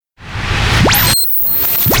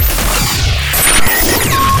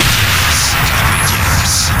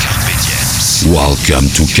Welcome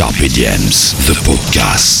to Carpe Diems, the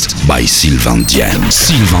podcast by Sylvain Diems.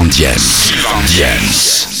 Sylvain Diems. Sylvain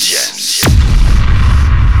Diems.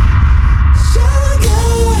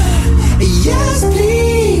 Sugar, yes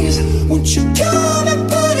please, won't you come and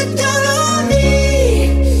put it down on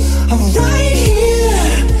me? I'm right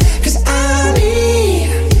here, 'cause I need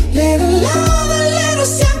little love, a little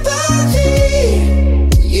sympathy.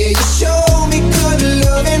 Yeah, you show me good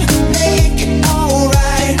loving, make it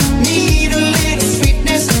alright. Need a little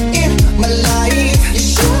sweetness in my life. You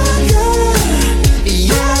sugar,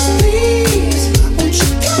 yes please, won't you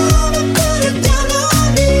come and put it down on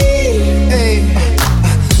me? Hey,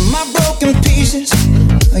 my broken pieces,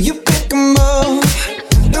 you pick them up.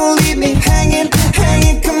 Don't leave me hanging,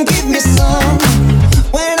 come give me some.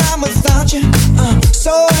 When I'm without you,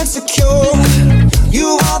 so insecure.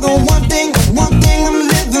 You are the one thing I'm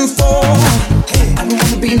living for. I don't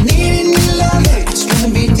wanna be needing your love, I just wanna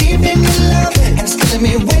be deep in your love. And it's killing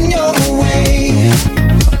me when you're away,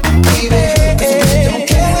 baby. 'Cause I really don't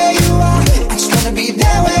care where you are, I just wanna be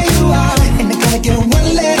there where you are. And I gotta get one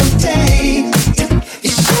little taste.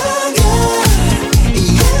 You're sugar,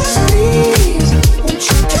 yes please, won't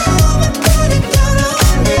you come and put it down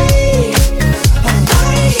on me? I'm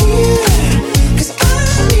right here, 'cause I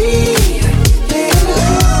need little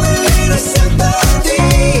love, a little sympathy.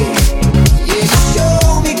 Yeah, you show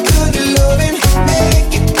me good loving,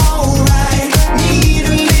 make it alright. Need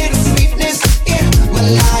a little sweetness in my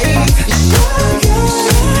life. You sugar,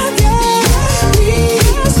 yes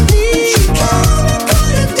please, won't you come and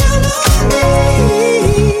put it down on me?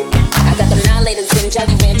 I got them annihilators and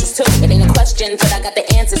jelly ranchers too. It ain't a question, but I got the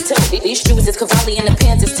answers too. These shoes is Cavalli and the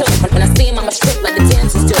pants is too. When I see them, I'ma strip like the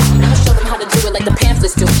dancers do. I'ma show them how to do it like the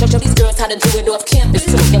pamphlets do. Show these girls how to do it off campus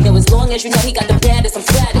too. And as long as you know he got the baddest, I'm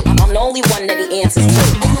flattered. I'm the only one that he answers to.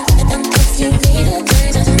 And if you need a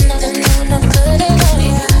taste, then I'ma put it on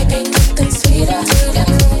you. Ain't nothing sweeter.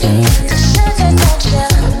 The sugar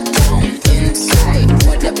culture. Inside,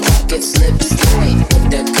 what the pocket slips tight. With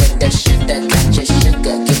the good, the shit that got your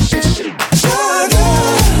sugar, get your sugar. Sugar,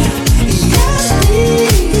 yes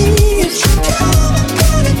please, you come and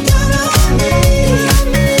put it down on me.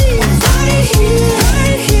 I'm right here, 'cause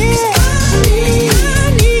I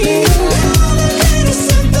need love, a little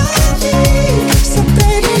sympathy. So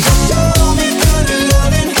baby, show me good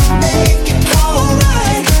loving, make it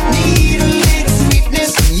alright. Need a little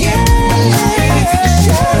sweetness, yeah, my life.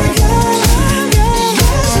 Sugar,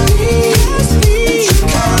 yes please, you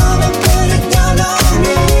come and put it down on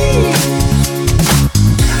me.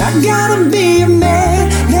 I gotta be a man,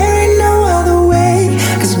 there ain't no other way.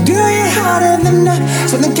 'Cause girl, you're hotter than a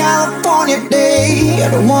Southern California day. I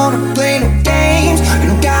don't wanna play no games, you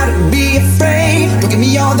don't gotta be afraid. Don't give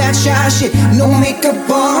me all that shy shit, no makeup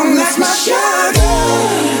on, that's my sugar.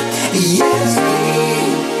 Yes,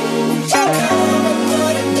 please, won't you come and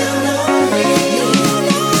put it down on me?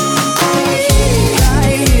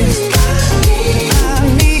 I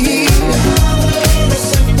need love, a little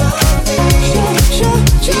sympathy.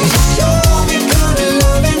 Show me good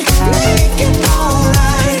loving, make it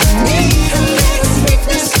alright. Need a little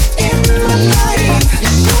sweetness in my life.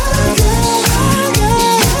 Sugar,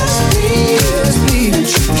 yes please, won't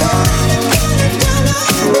you come and put it down on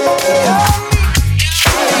me?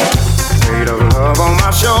 Weight of love on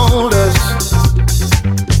my shoulders.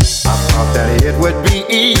 I thought that it would be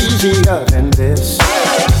easier than this.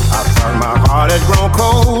 I thought my heart had grown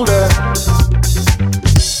colder,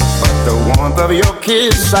 but the warmth of your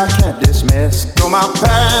kiss I can't dismiss. Though my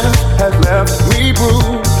past has left me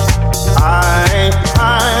bruised, I ain't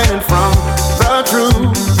hiding from the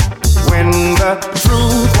truth. When the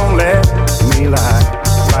truth won't let me lie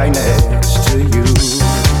right next to you.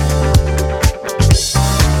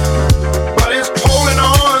 But it's holding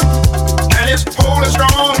on, and it's holding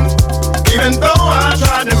strong. Even though I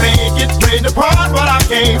tried to make it, played the part, but I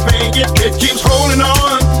can't fake it. It keeps holding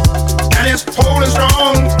on, and it's holding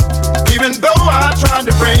strong. Even though I tried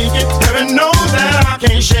to break it, heaven knows that I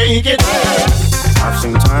can't shake it. I've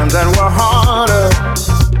seen times that were harder.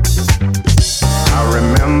 I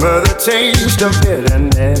remember the taste of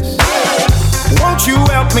bitterness. Won't you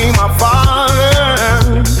help me, my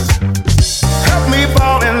Father? Help me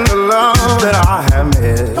fall in the love that I have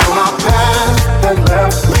missed. Though my past has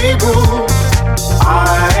left me bruised, I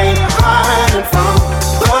ain't hiding from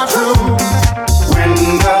the truth. When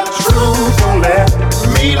the truth won't let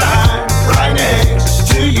me lie right next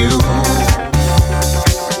to you.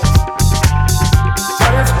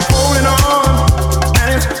 But it's holding on, and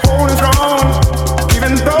it's holding strong.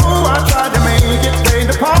 Even though I tried to make it, play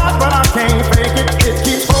the part, but I can't fake it. It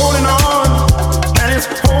keeps holding on, and it's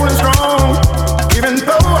holding strong. Even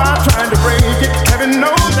though I tried to break it,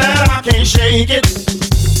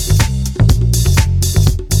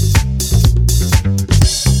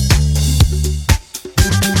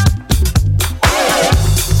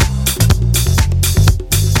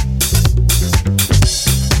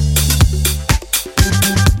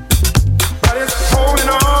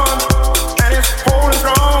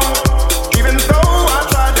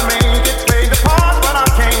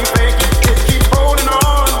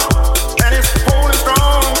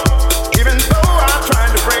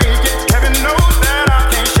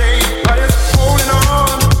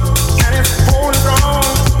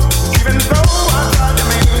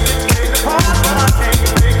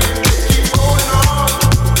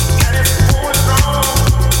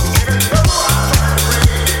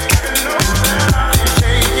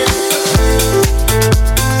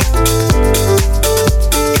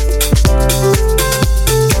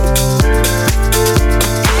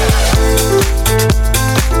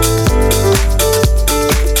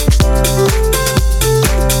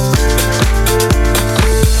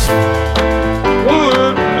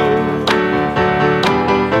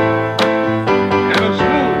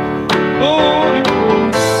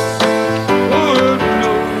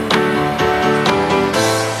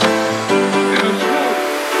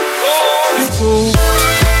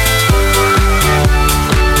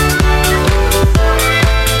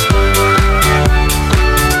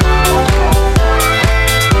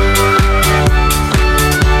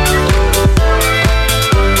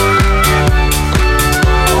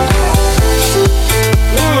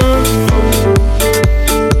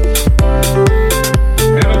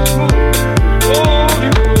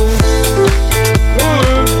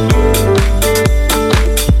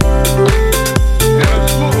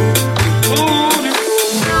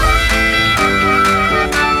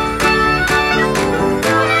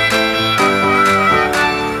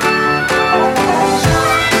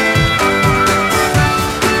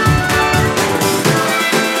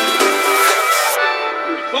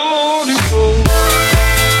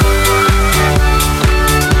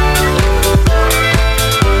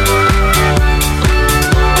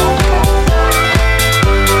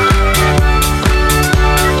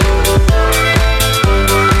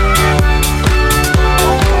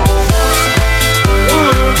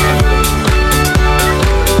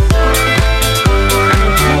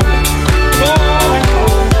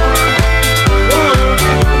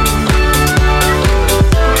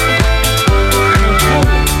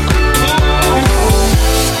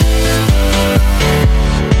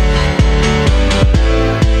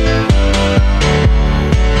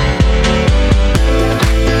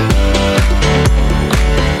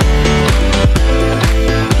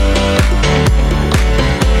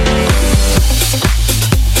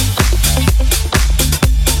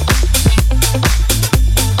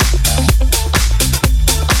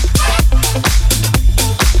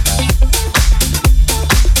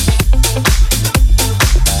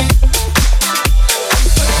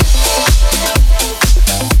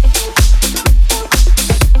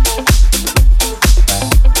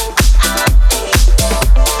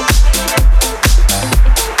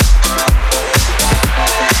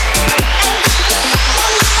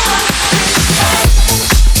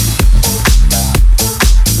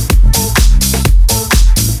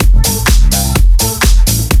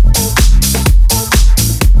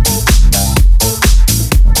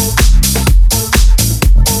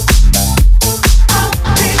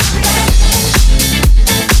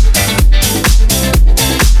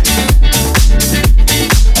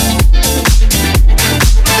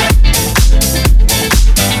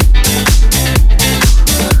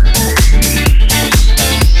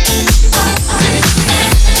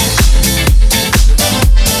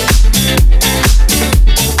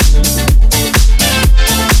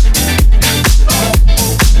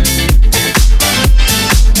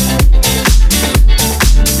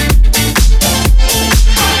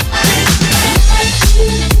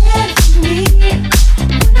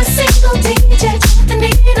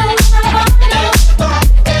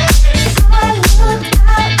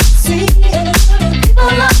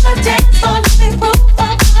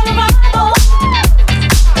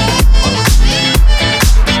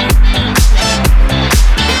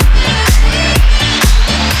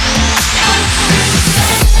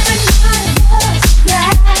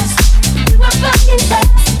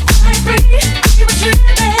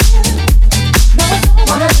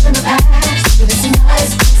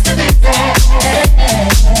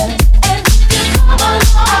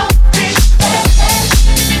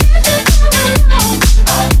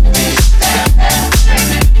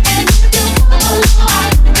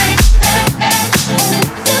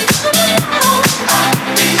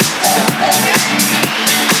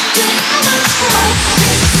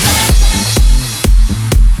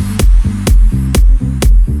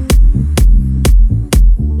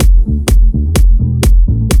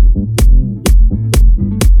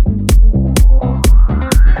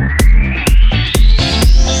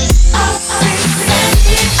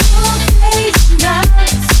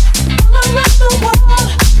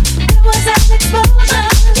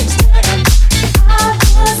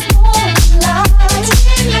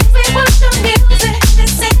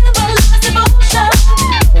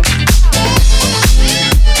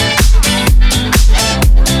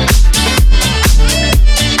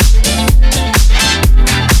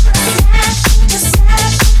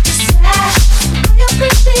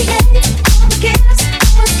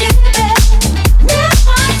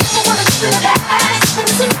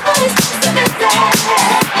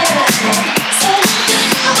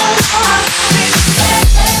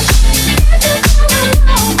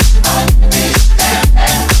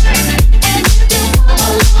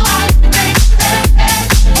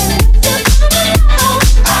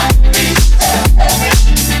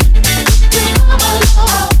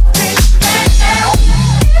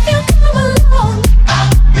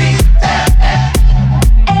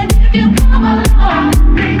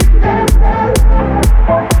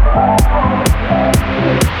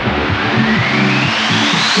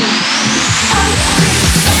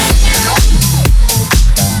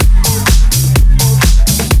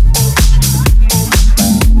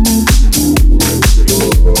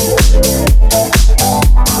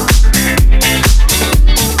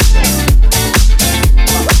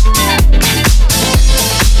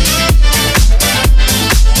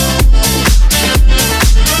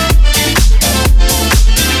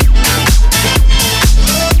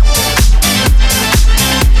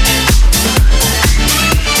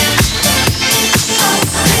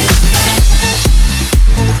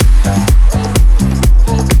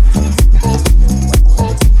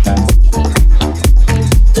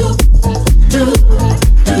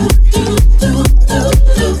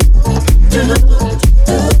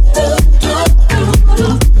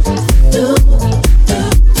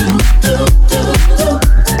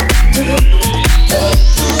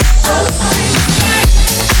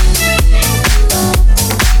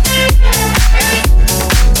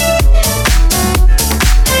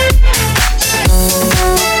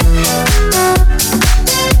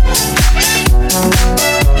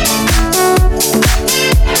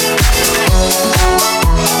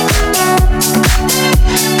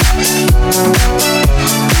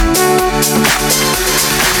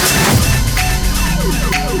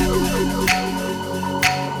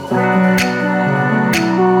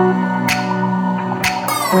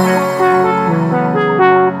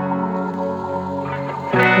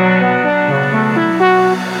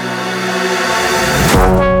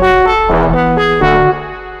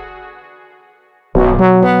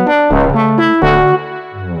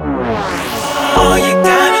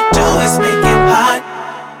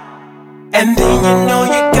 And then you know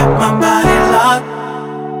you got my body locked.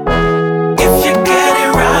 If you get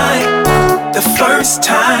it right the first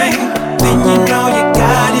time, then you know you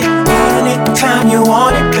got it. Anytime you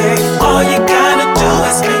want it, babe, all you gotta do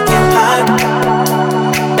is make it hot.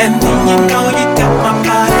 And then you know you got my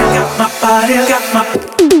body, got my body, got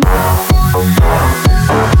my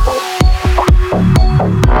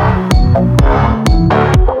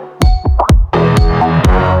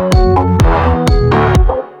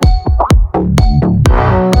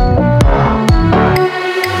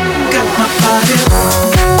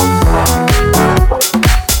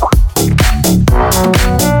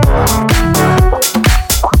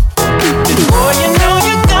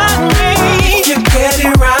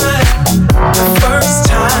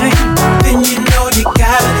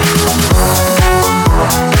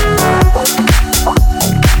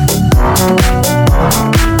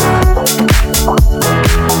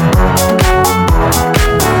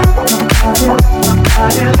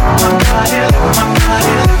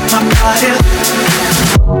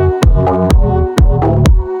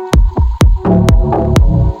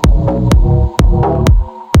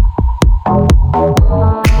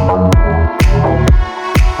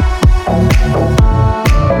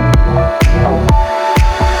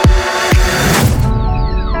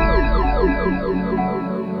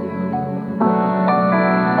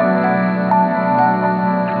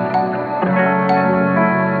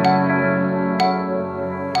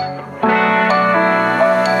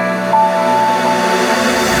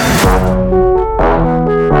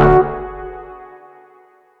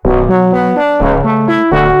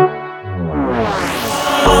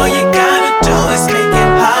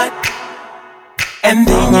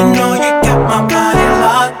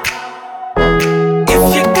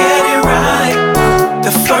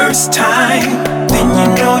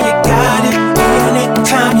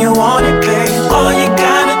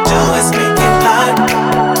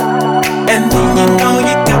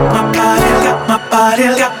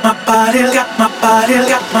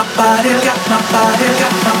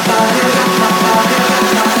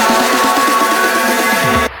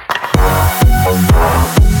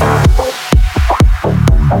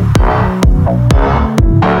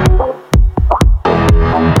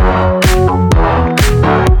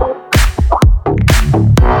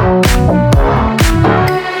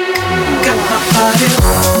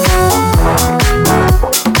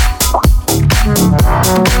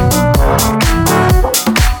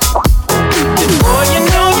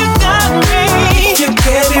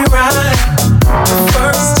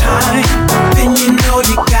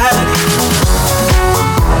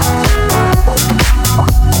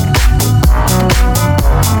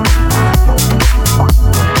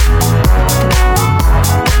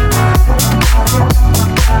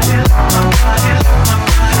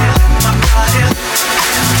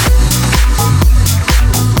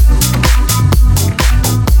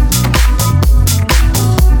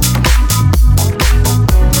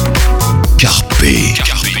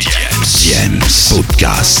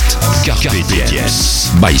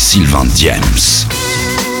by Sylvain Diams.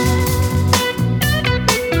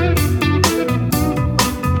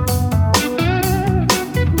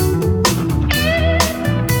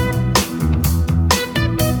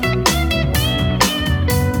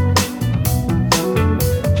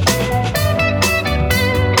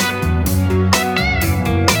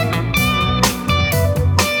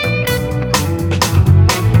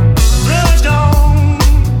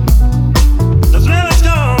 Let's go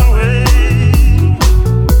away.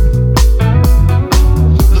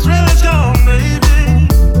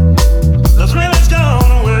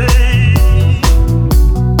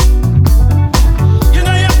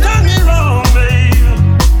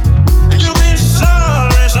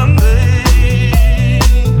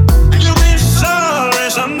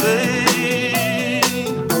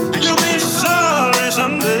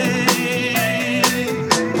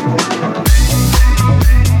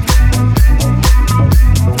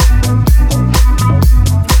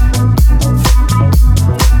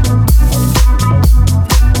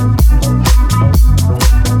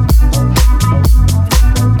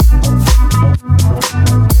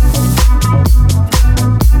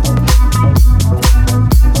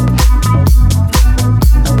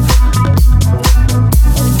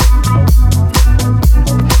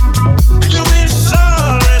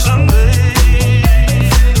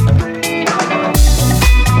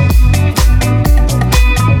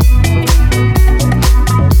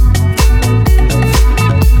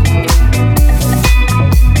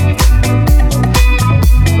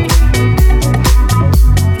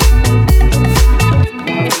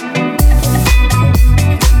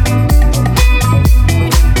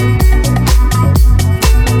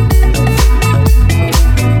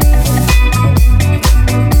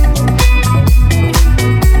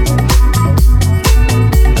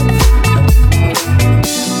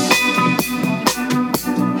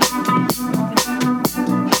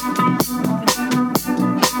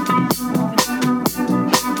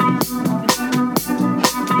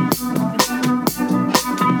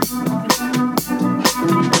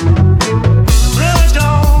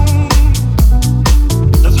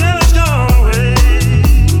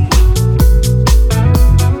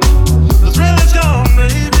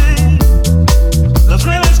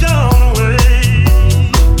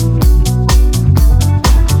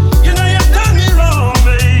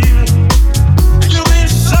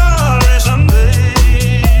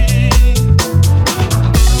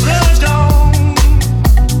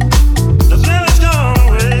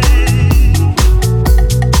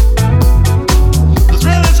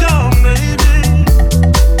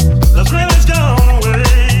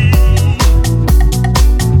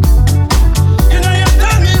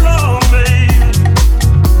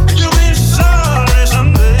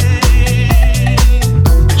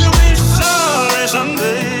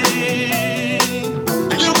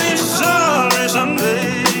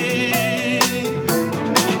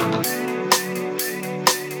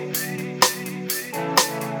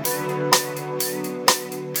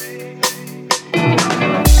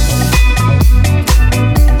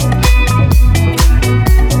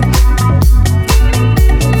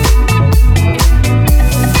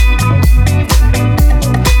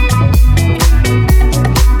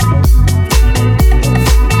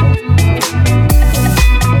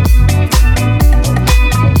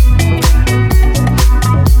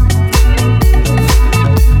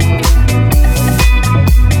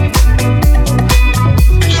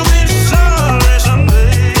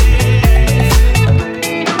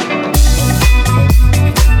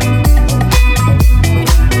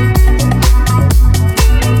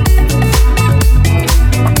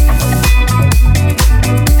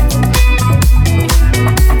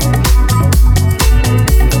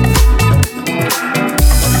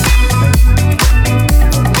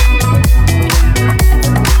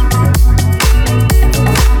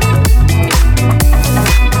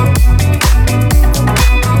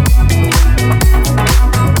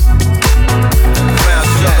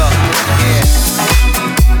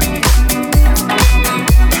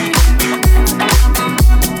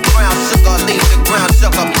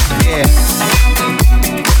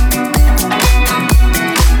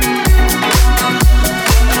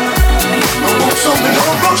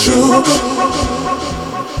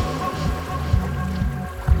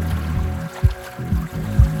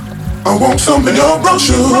 I want some of your brown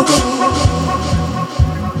sugar.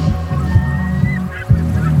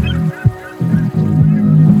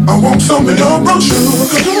 I want some of your brown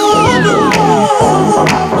sugar.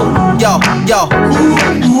 Yo, yo.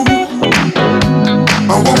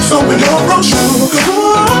 I want some of your brown sugar.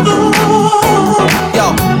 Yo,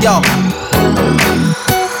 yo.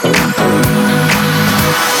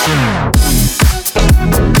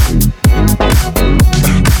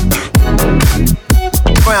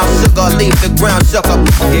 Brown sugar, leave the ground sugar.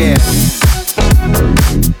 Yeah.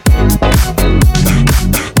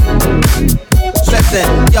 Listen,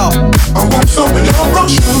 yo. I want some of your brown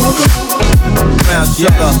sugar. Brown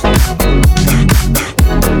sugar.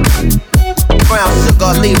 Brown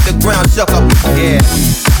sugar, leave the ground sugar. Yeah.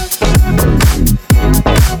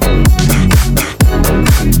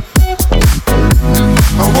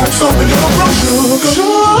 I want some of your brown sugar.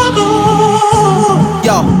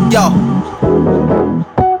 Yo, yo.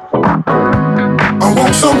 I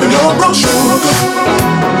want some of your brown sugar.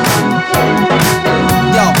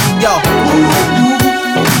 Yo, yo.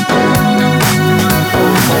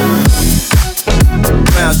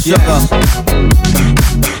 Brown sugar.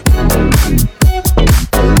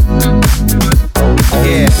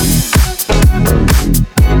 Yeah.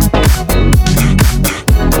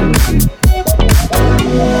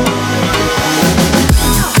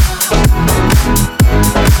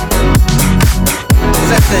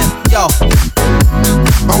 Listen, yo.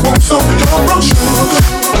 I want some of your brown sugar.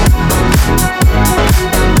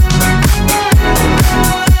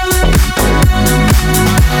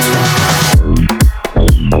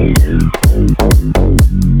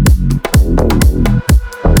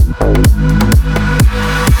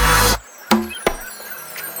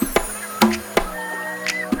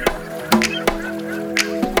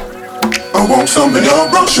 I want some of your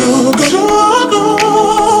brown sugar.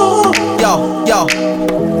 Yo, yo.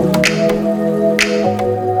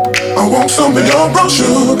 I want some of your brown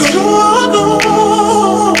sugar.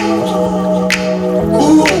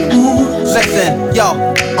 Listen, yo.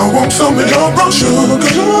 I want some of your brown sugar.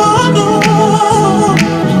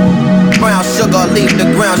 Brown sugar, leave the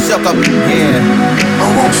ground sugar. Yeah. I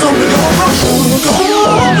want some of your brown sugar.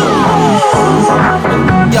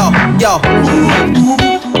 Yo, yo.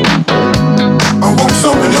 I want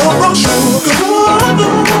some of your brown sugar.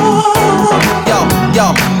 Yo, yo.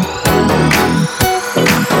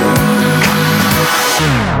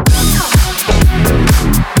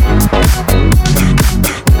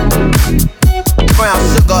 Brown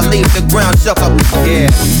sugar, leave the ground sugar. Yeah.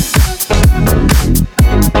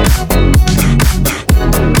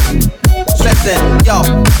 Listen, yo.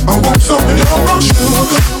 I want some of your brown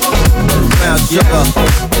sugar. Brown sugar.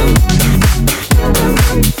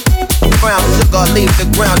 Brown sugar, leave the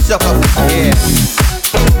ground sugar. Yeah.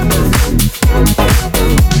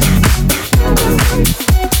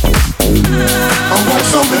 I want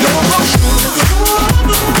some of your brown sugar.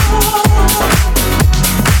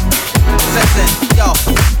 Listen, yo.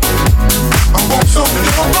 I want some of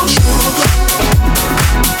your brown sugar.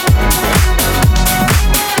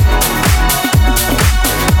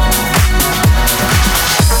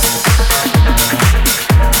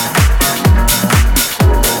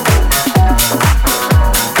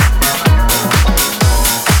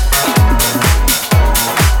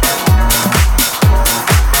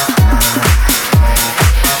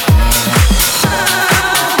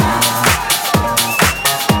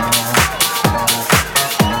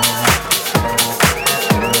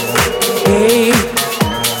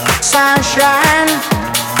 Sunshine,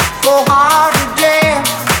 go hard today.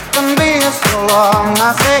 Can be so long,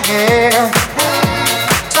 I say.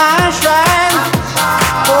 Sunshine,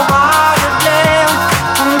 go hard today.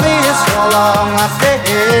 Can be so long, I say.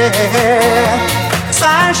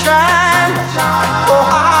 Sunshine, go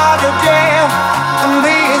hard today. Can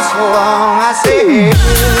be so long, I say.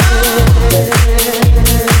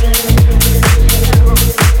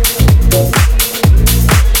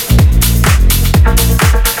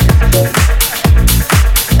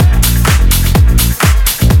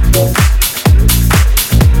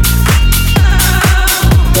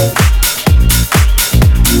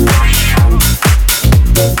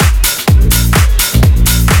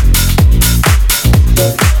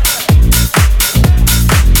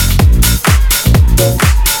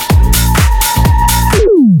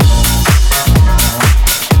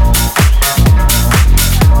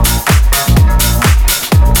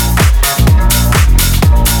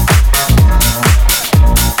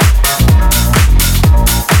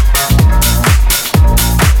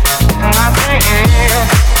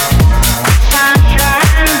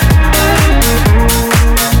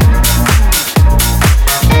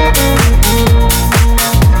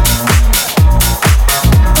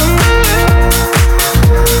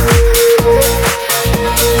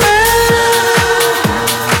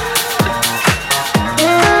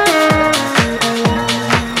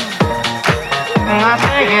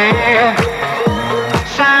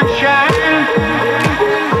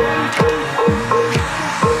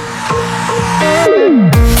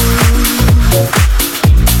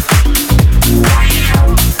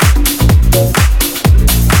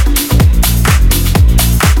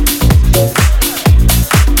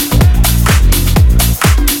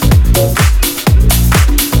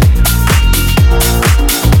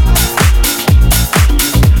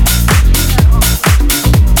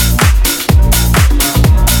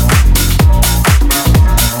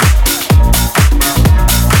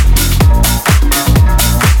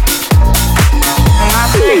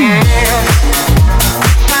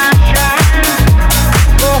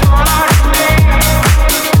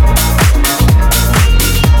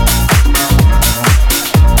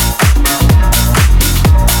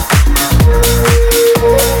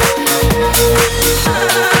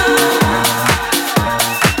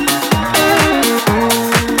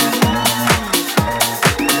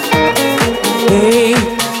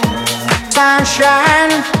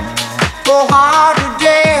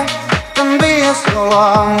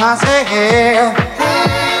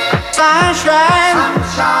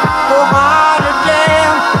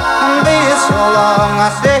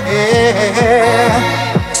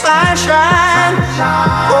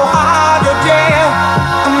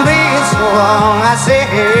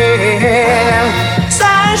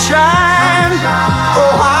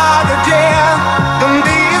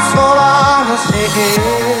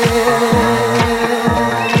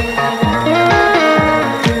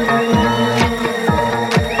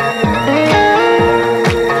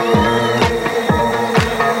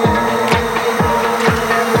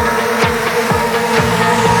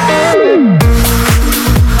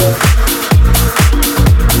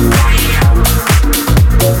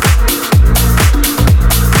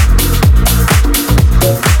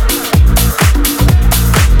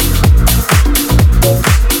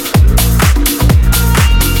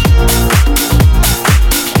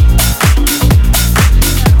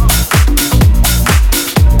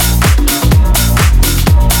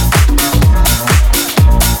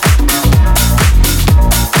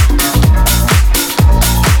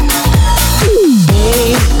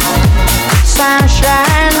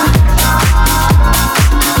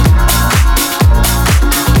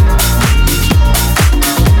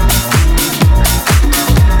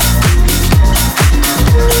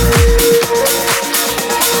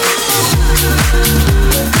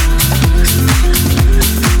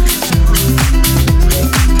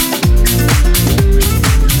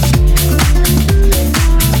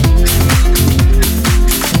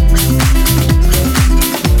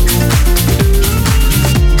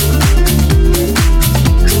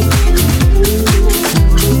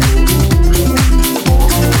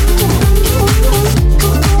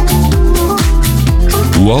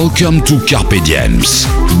 Welcome to Carpe Diems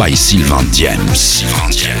by Sylvain Diems.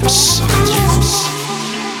 Sylvain Diems.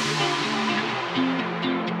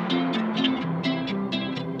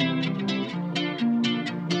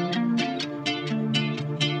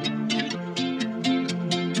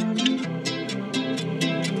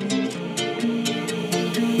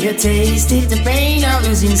 You tasted the pain of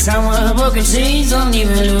losing someone. Broken chains, don't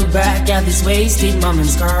even look back at this wasted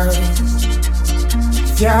moment's scars.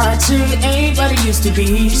 If your heart truly ain't what it used to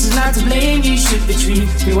be, she's not to blame, you should retreat.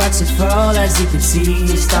 You watch it fall as you could see,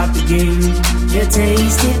 you stop the game. You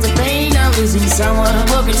tasted the pain of losing someone.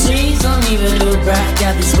 Broken chains, don't even look back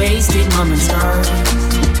at this wasted moment's scars.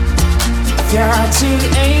 If your heart truly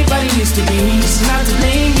ain't what it used to be, she's not to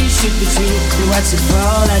blame, you should retreat. You watch it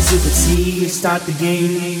fall as you could see, you start the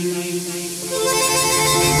game.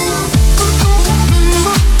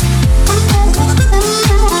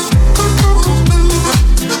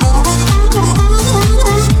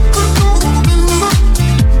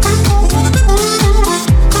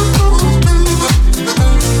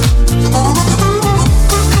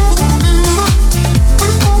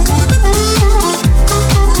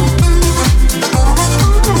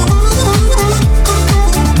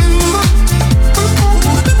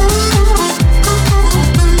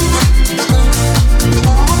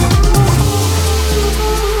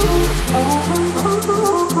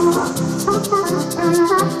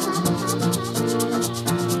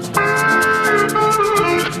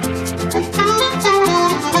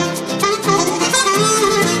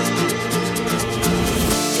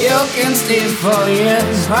 For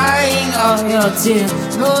years, crying all your tears.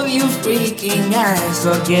 Move you freaking eyes.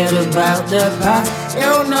 Forget about the past.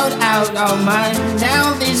 You're not out of mind.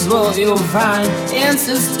 Down this road you'll find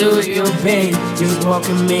answers to your pain. Just walk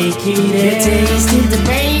and make it end. Tasted the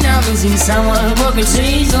pain of losing someone. Broken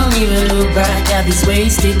trees, don't even look back at these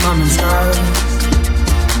wasted moments.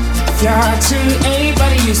 Your heart truly ain't what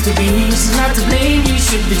it used to be. She's not to blame, you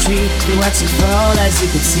should retreat. You watch it fall as you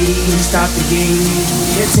could see, and stop the game.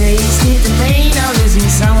 You tasted the pain of losing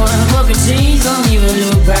someone. Broken chains, don't even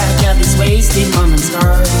look back at this wasted moment's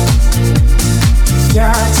scars. Your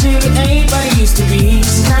heart truly ain't what it used to be.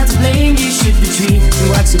 She's not to blame, you should retreat. You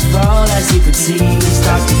watch it fall as you could see, and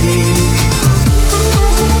stop the game.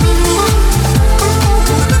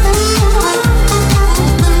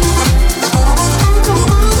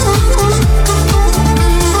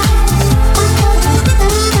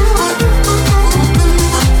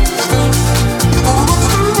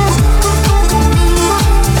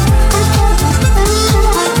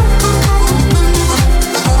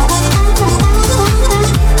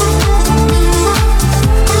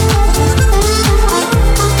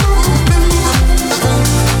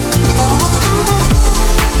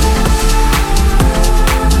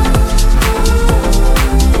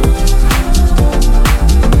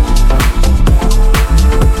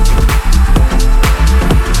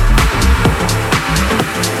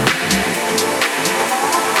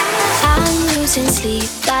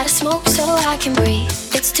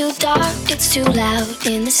 It's too loud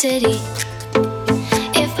in the city.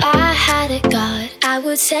 If I had a god, I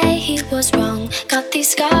would say he was wrong. Got these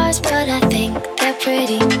scars, but I think they're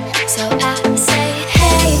pretty. So I say,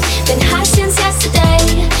 hey, been high since yesterday.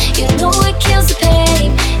 You know it kills the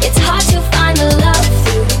pain. It's hard to find the love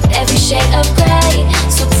through every shade of gray.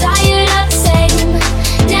 So tired of the same,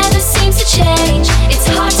 never seems to change. It's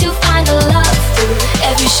hard to find the love through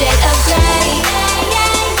every shade of gray.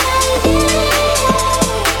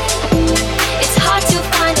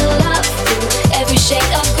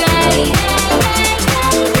 Shade of gray.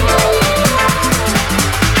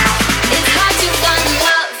 It's hard to find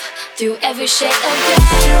love through every shade of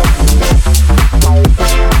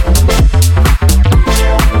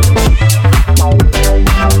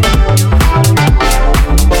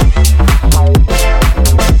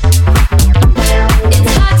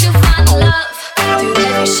It's hard to find love through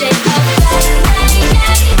every shade of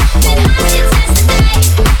Been hard since yesterday.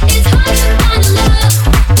 It's hard to find love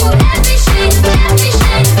through every shade of every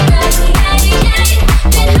shade of gray.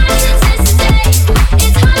 Been hard since yesterday.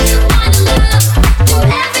 It's hard to find love through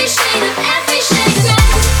every shade of every shade of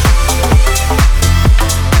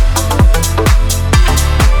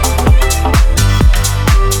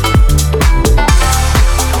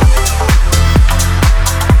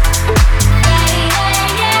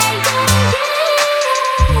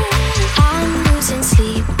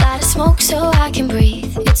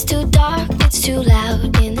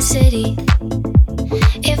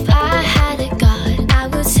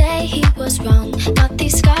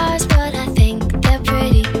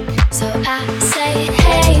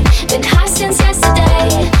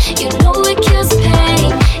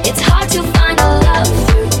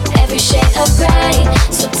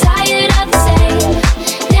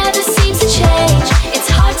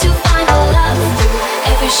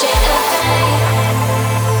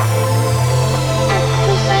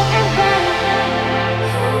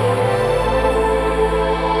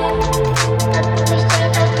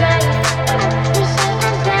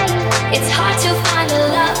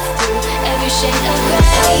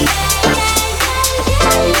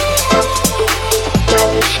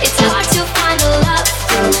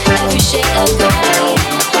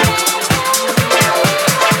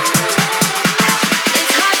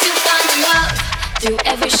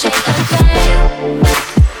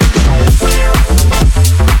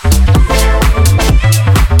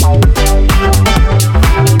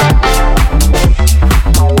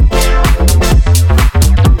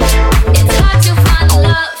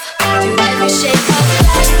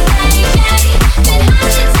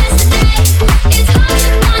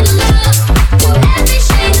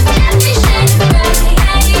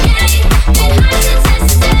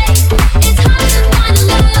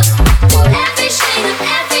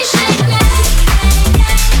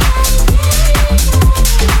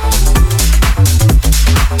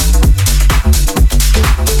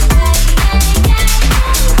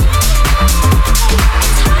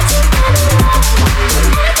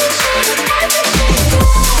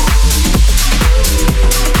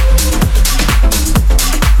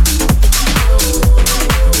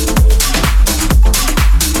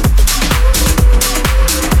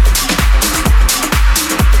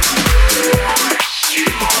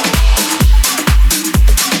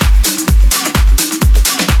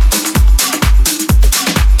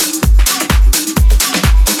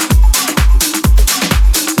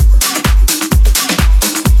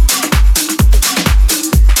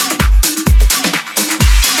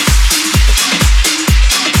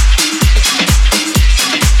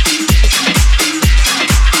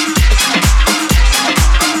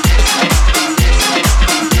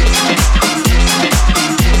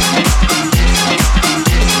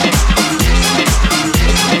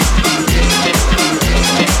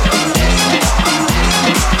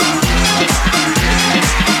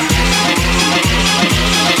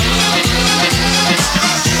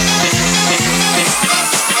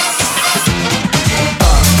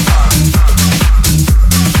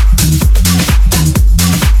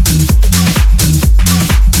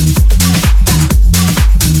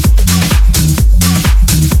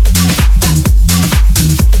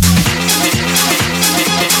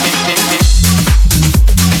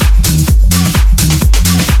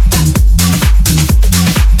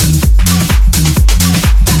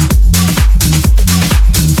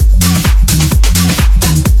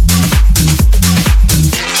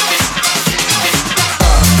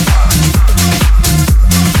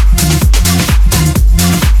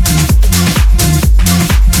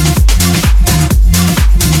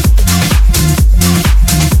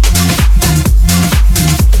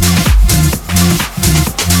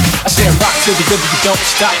to the rhythm, you don't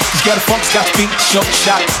stop. Cause get a funk's got to beat the short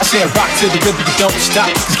shot. I said rock to the rhythm, you don't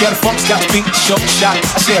stop. Cause get a funk's got to beat the short shot.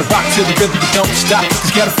 I said rock to the rhythm, you don't stop.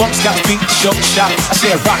 Cause get a funk's got to beat the short shot. I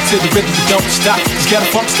said rock to the rhythm, you don't stop. Cause get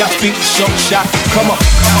a funk's got to beat the short shot. Come on.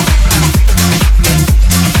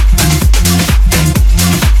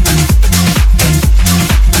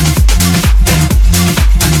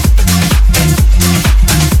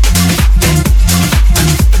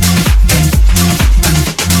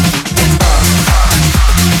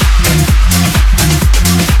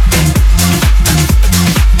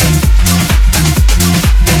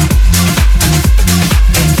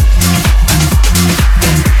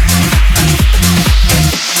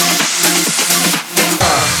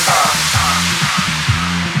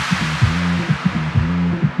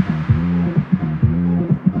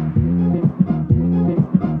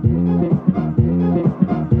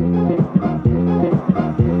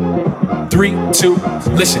 Three, two,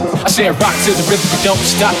 listen. I said rock to the rhythm, you don't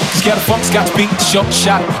stop. Cause get a funk's got to beat the short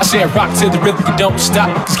shot. I said rock to the rhythm, you don't stop.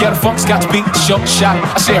 Cause get a funk's got to beat the short shot.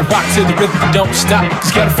 I said rock to the rhythm, you don't stop.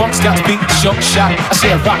 Cause get a funk's got to beat the short shot. I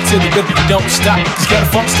said rock to the rhythm, you don't stop. Cause get a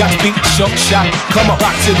funk's got to beat the short shot. Come on,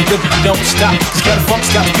 rock to the rhythm, you don't stop. Cause get a funk's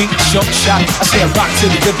got to beat the short shot. I said rock to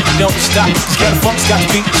the rhythm, you don't stop. Cause get a funk's got to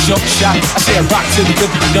beat the short shot. I said rock to the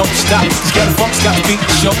rhythm, you don't stop. Cause get a funk's got to beat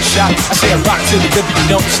the short shot. I said rock to the rhythm, you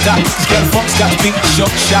don't stop. Cause get a funk's got to beat the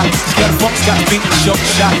short shot. Get a funk's got to beat the short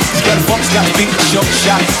shot. Get a funk's got to beat the short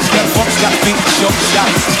shot. Get a funk's got to beat the short shot.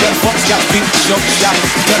 Get a funk's got to beat the short shot.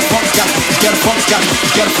 Get a funk's got. Get a funk's got.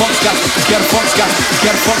 Get a funk's got. Get a funk's got.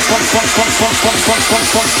 Get a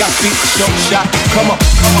funk's got to beat the short shot. Come on,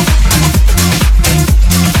 come on.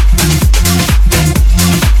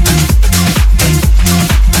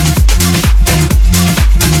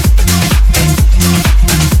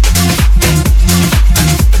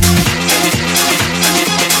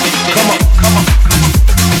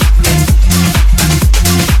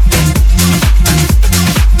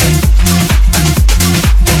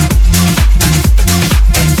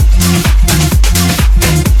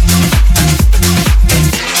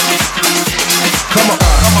 Come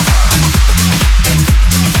on.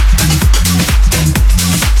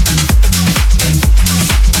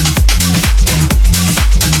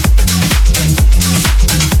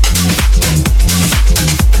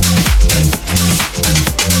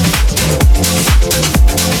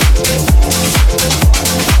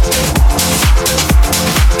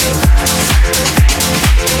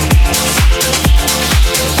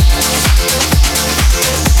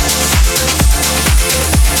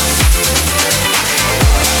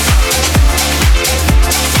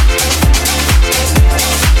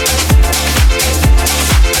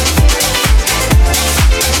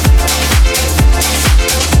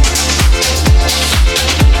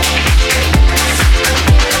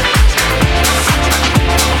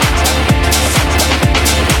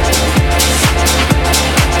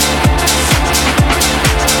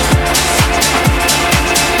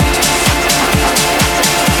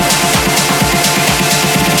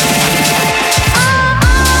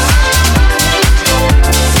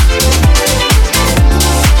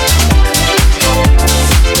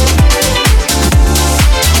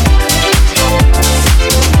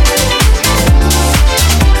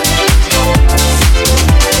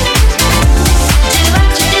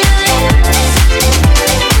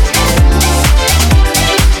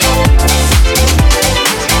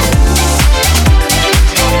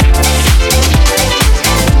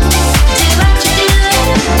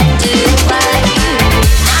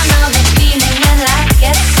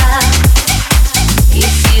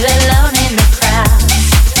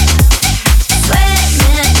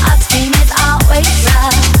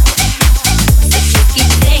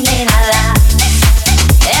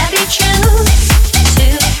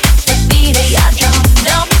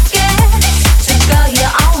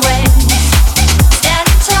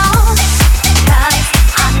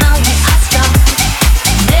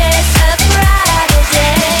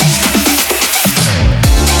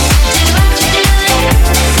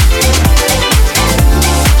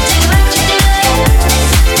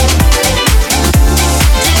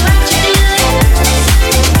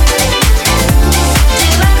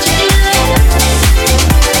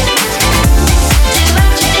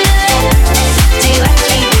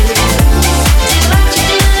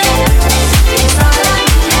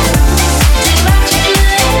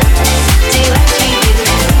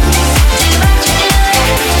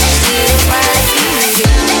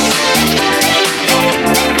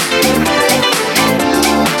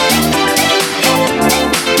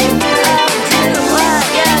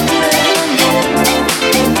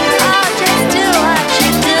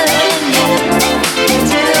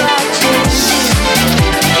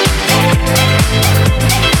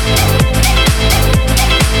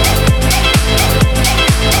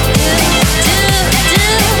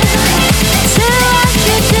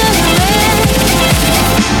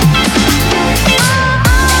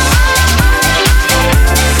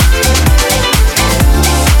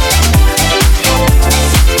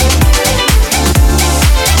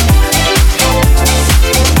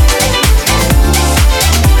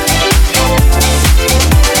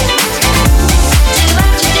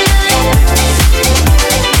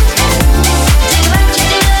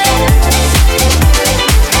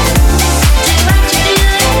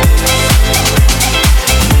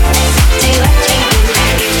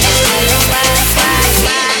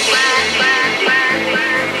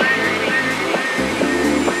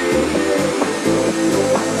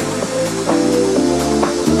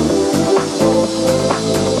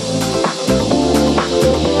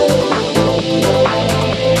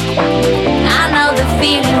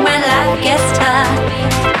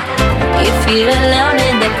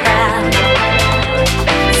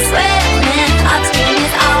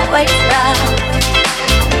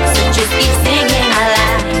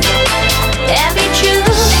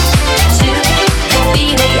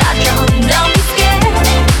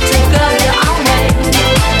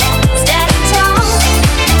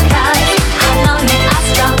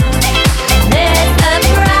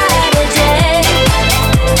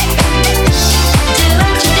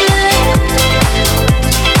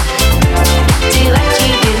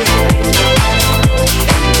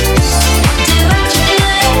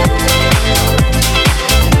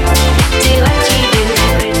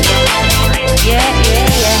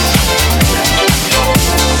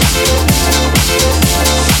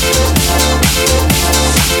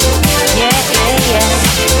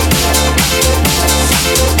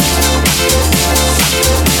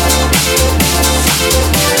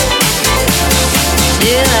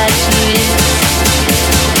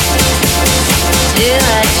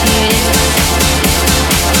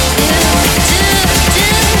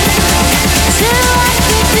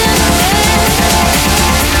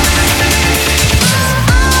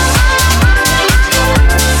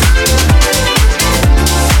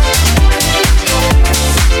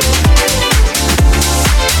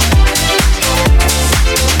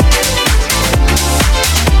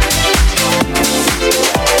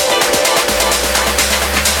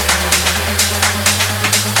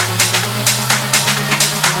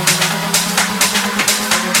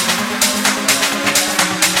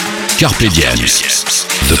 Carpe Diems,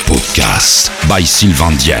 the podcast by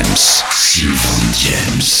Sylvain Diems. Sylvain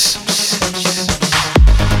Diems.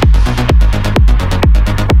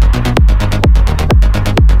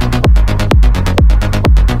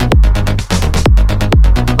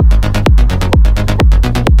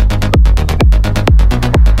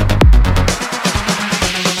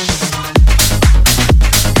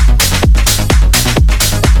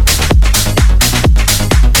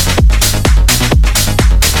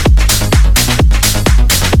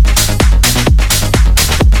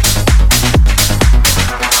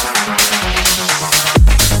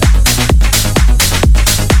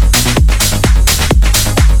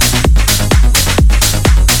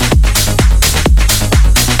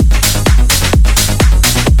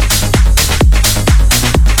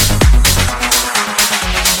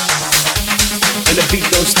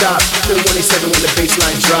 Stop, feel 187 when the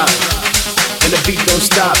bassline drop. And the beat don't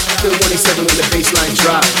stop, feel 187 when the bassline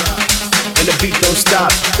drop. And the beat don't stop,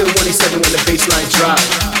 feel 187 when the bassline drop.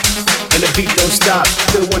 And the beat don't stop,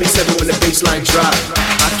 feel 187 when the bassline drop.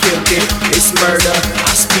 I killed it, it's murder.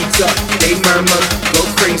 I speak up, they murmur, go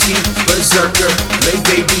crazy, berserker, lay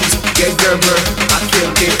babies, get Gerber. I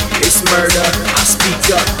killed it, it's murder. I speak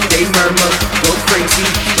up, they murmur, go crazy,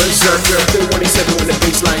 berserker, feel 187 when the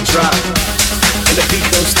bassline drop. And the beat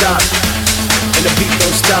don't stop, and the beat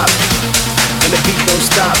don't stop, and the beat don't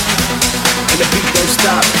stop, and the beat don't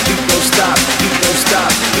stop, beat don't stop, beat don't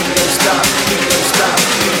stop, beat don't stop, beat don't stop,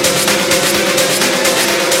 beat don't stop.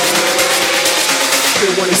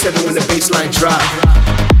 Feel 187 when the bassline drop.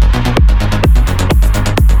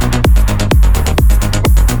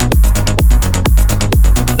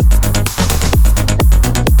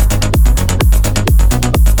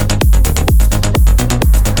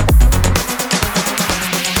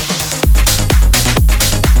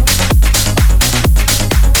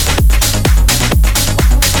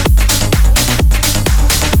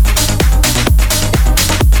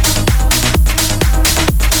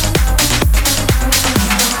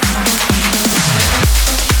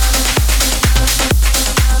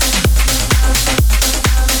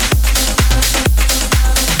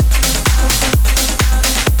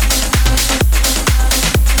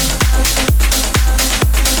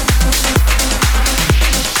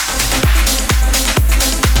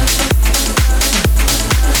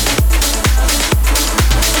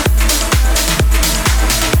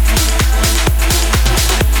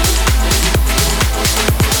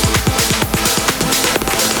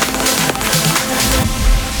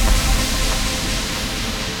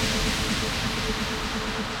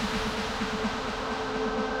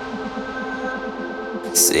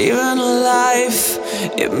 Saving a life,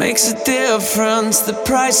 it makes a difference. The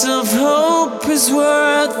price of hope is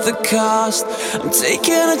worth the cost. I'm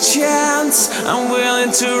taking a chance, I'm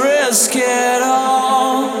willing to risk it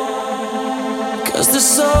all. 'Cause the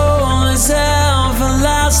soul is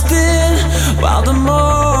everlasting, while the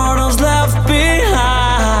mortal's left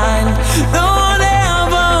behind. No one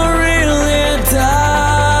ever really dies.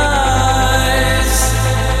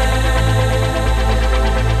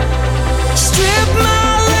 Strip my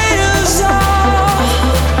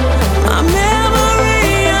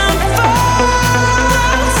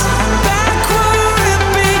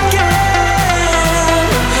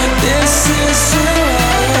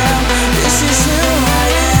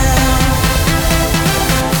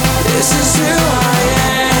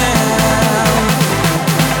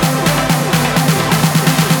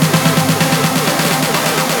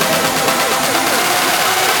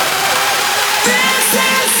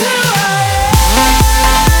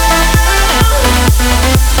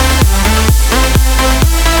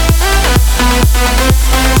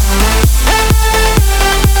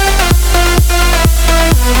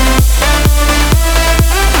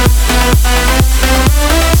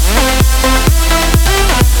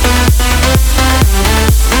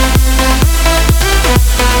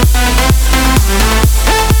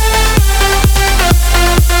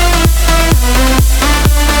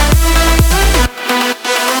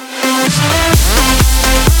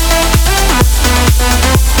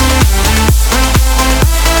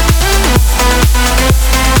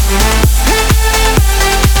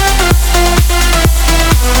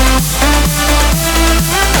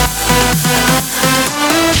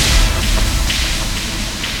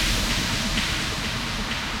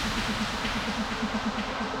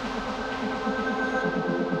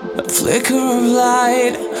flicker of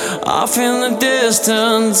light off in the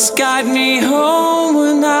distance, guide me home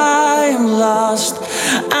when I am lost.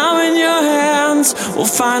 I'm in your hands, we'll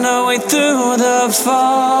find our way through the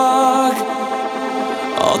fog.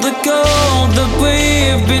 All the gold that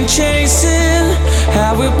we've been chasing,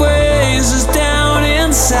 how it weighs us down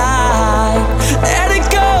inside.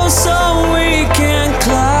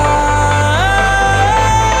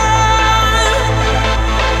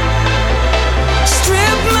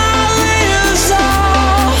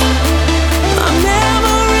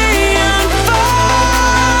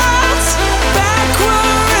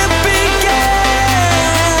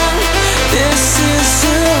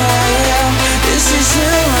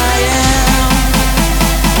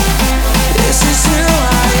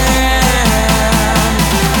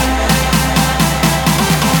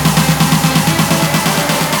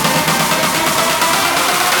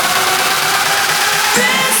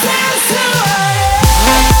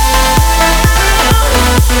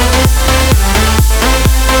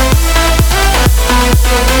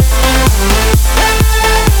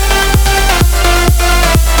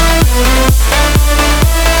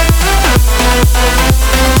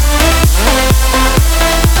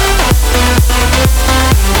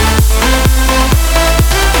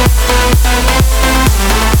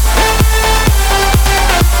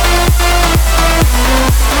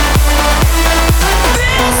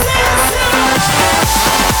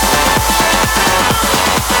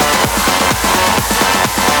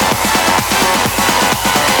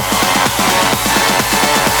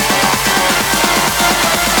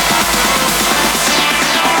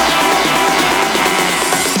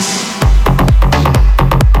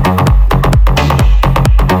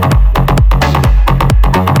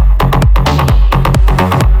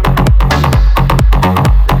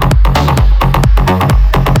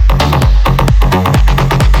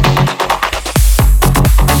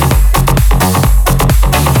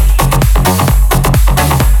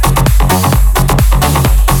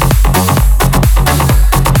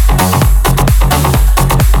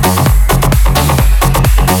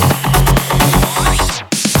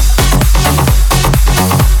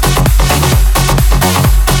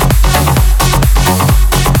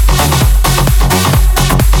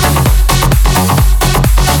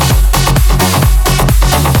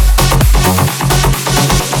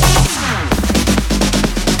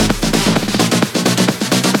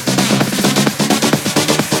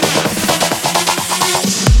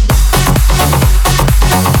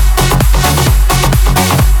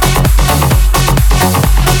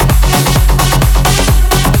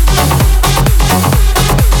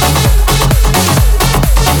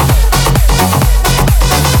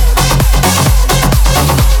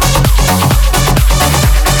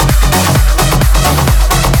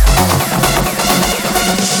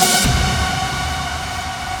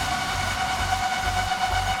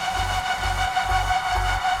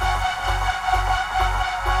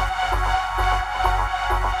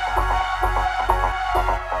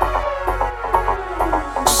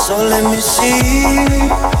 So let me see,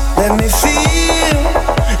 let me feel,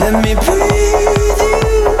 let me breathe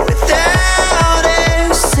you without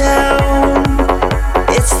a sound.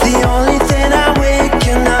 It's the only thing I'm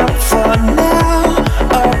waking up for now,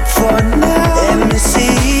 up for now. Let me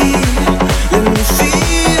see, let me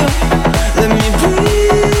feel, let me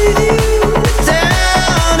breathe you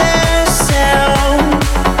without a sound.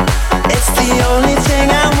 It's the only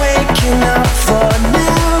thing I'm waking up for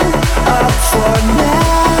now, up for now.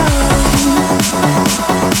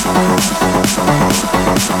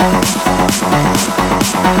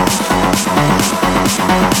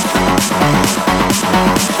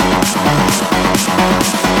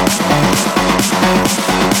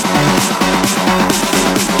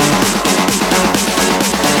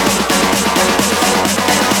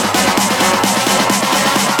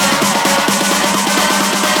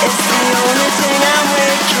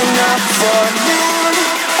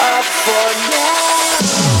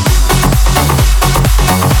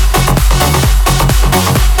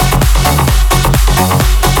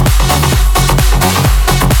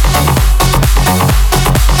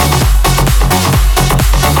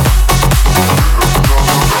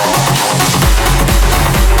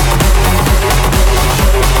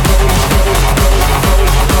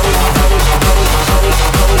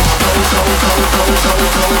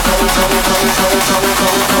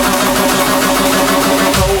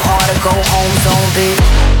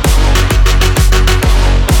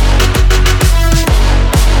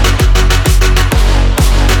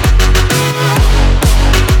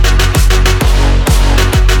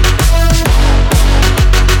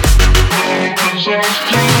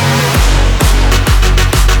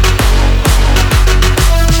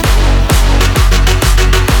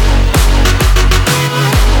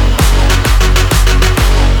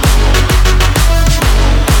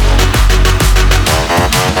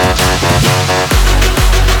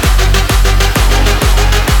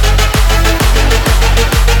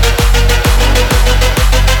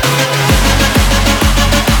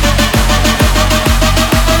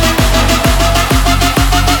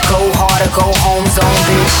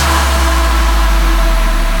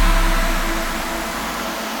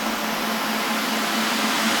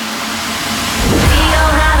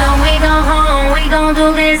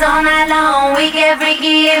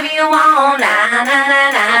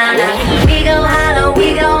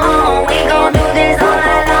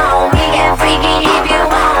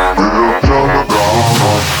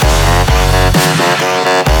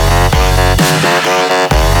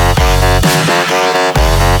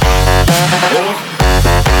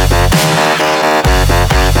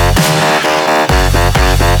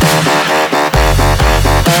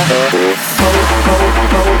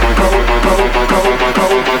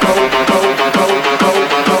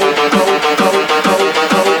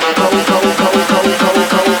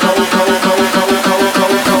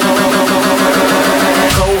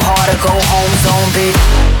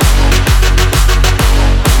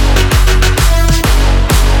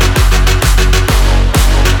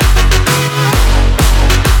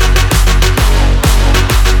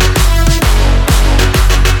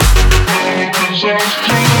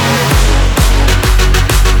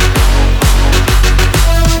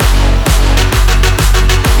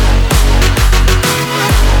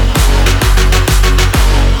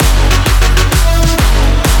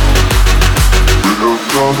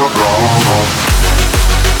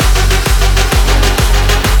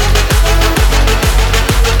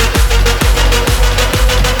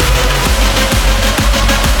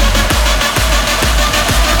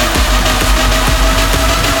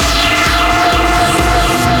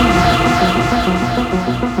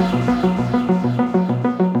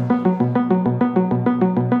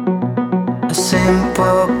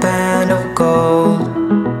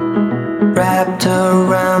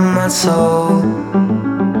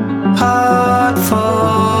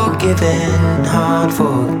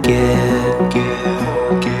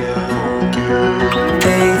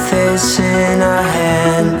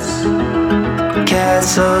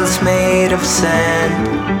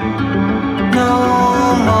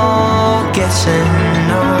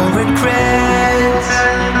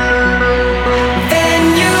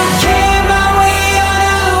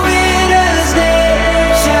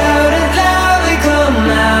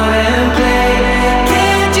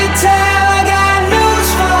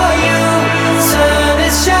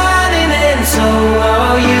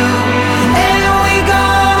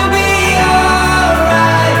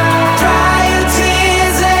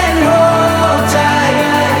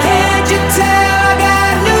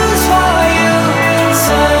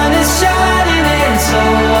 Shine.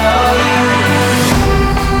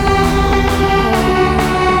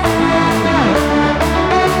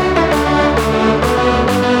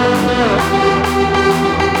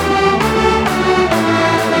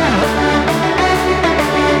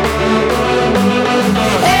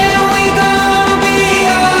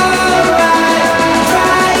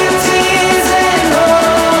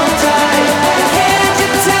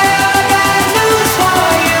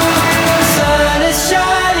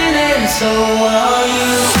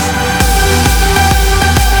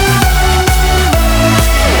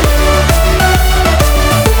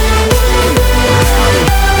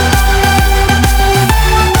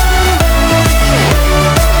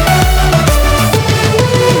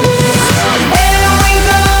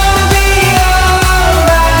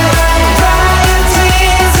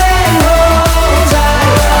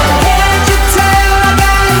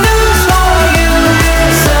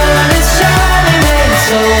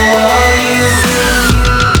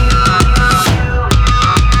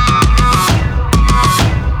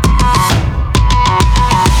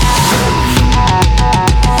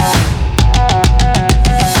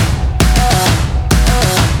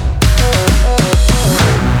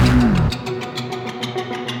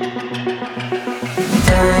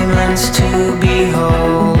 dance to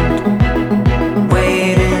behold,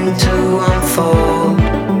 waiting to unfold.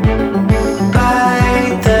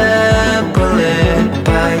 Bite the bullet,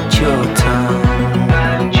 bite your tongue.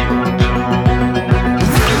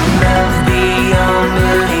 Love beyond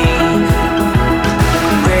belief,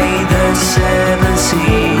 braid the seven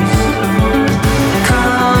seas.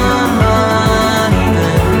 Come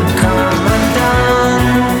uneven, come undone.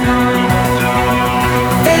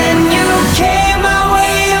 And you came my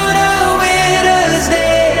way on a winter's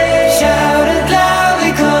day. Shouted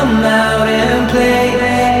loudly, come out and play.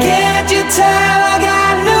 Can't you tell I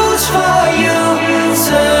got news for you?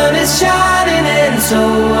 Sun is shining and so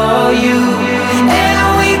are you. And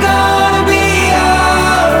we gonna be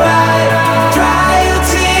alright. Dry your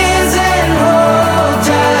tears and hold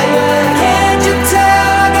tight. Can't you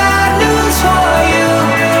tell I got news for you?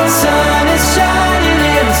 Sun is shining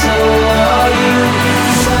and so are you.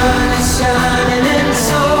 Sun is shining and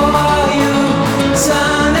so are you.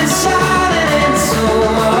 Sun is shining and so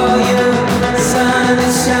are you. Sun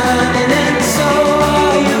is shining and so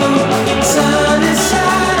are you. Sun is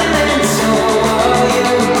shining and so are you.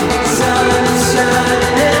 Sun is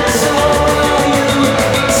shining and so are you.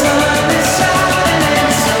 Sun is shining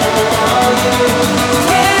and so are you.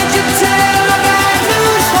 Can't you tell I got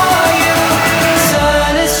news for you?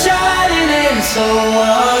 Sun is shining and so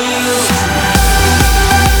are you.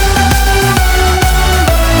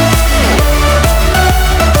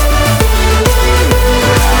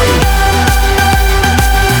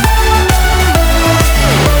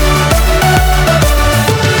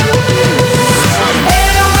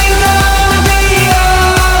 And we gonna be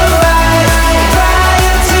alright. Dry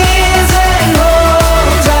your tears and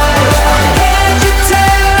hold tight. Can't you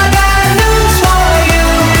tell I got news for you?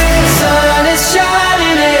 Sun is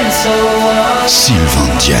shining and so are you.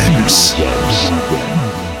 Sylvain James.